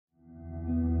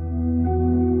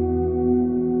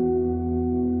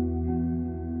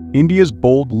India's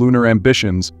bold lunar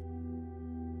ambitions.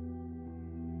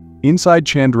 Inside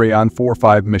Chandrayaan-4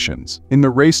 5 missions. In the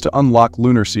race to unlock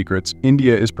lunar secrets,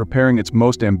 India is preparing its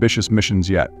most ambitious missions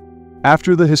yet.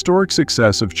 After the historic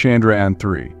success of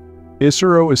Chandrayaan-3,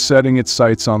 ISRO is setting its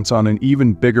sights on an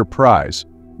even bigger prize,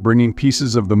 bringing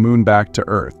pieces of the moon back to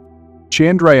Earth.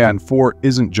 Chandrayaan-4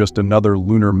 isn't just another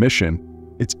lunar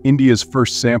mission, it's India's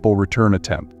first sample return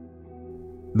attempt.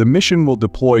 The mission will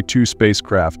deploy 2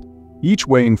 spacecraft, each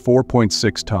weighing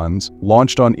 4.6 tons,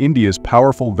 launched on India's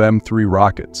powerful VEM-3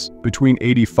 rockets. Between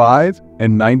 85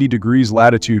 and 90 degrees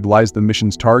latitude lies the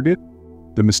mission's target,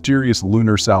 the mysterious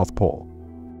lunar South Pole.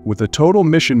 With a total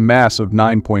mission mass of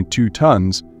 9.2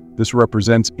 tons, this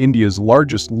represents India's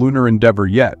largest lunar endeavor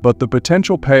yet, but the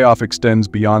potential payoff extends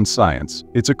beyond science.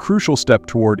 It's a crucial step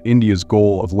toward India's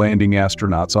goal of landing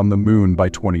astronauts on the moon by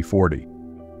 2040.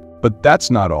 But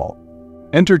that's not all.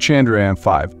 Enter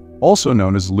Chandrayaan-5, also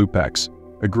known as LUPEX,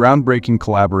 a groundbreaking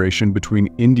collaboration between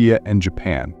India and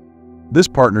Japan. This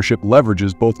partnership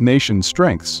leverages both nations'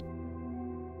 strengths.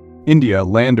 India,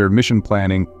 lander, mission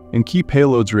planning, and key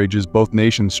payloads ranges both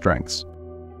nations' strengths.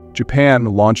 Japan,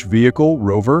 launch vehicle,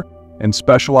 rover, and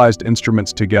specialized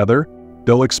instruments together,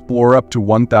 they'll explore up to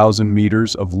 1,000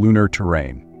 meters of lunar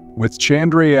terrain. With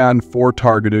Chandrayaan-4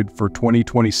 targeted for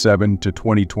 2027 to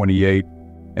 2028,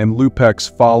 and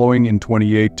LUPEX following in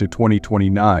 28 to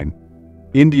 2029,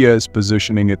 India is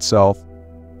positioning itself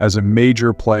as a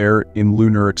major player in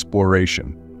lunar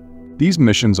exploration. These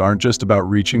missions aren't just about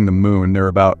reaching the moon, they're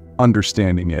about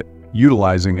understanding it,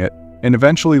 utilizing it, and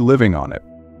eventually living on it.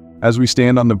 As we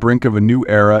stand on the brink of a new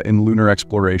era in lunar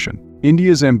exploration,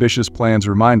 India's ambitious plans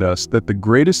remind us that the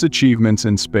greatest achievements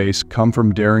in space come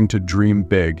from daring to dream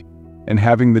big and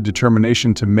having the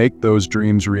determination to make those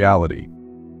dreams reality.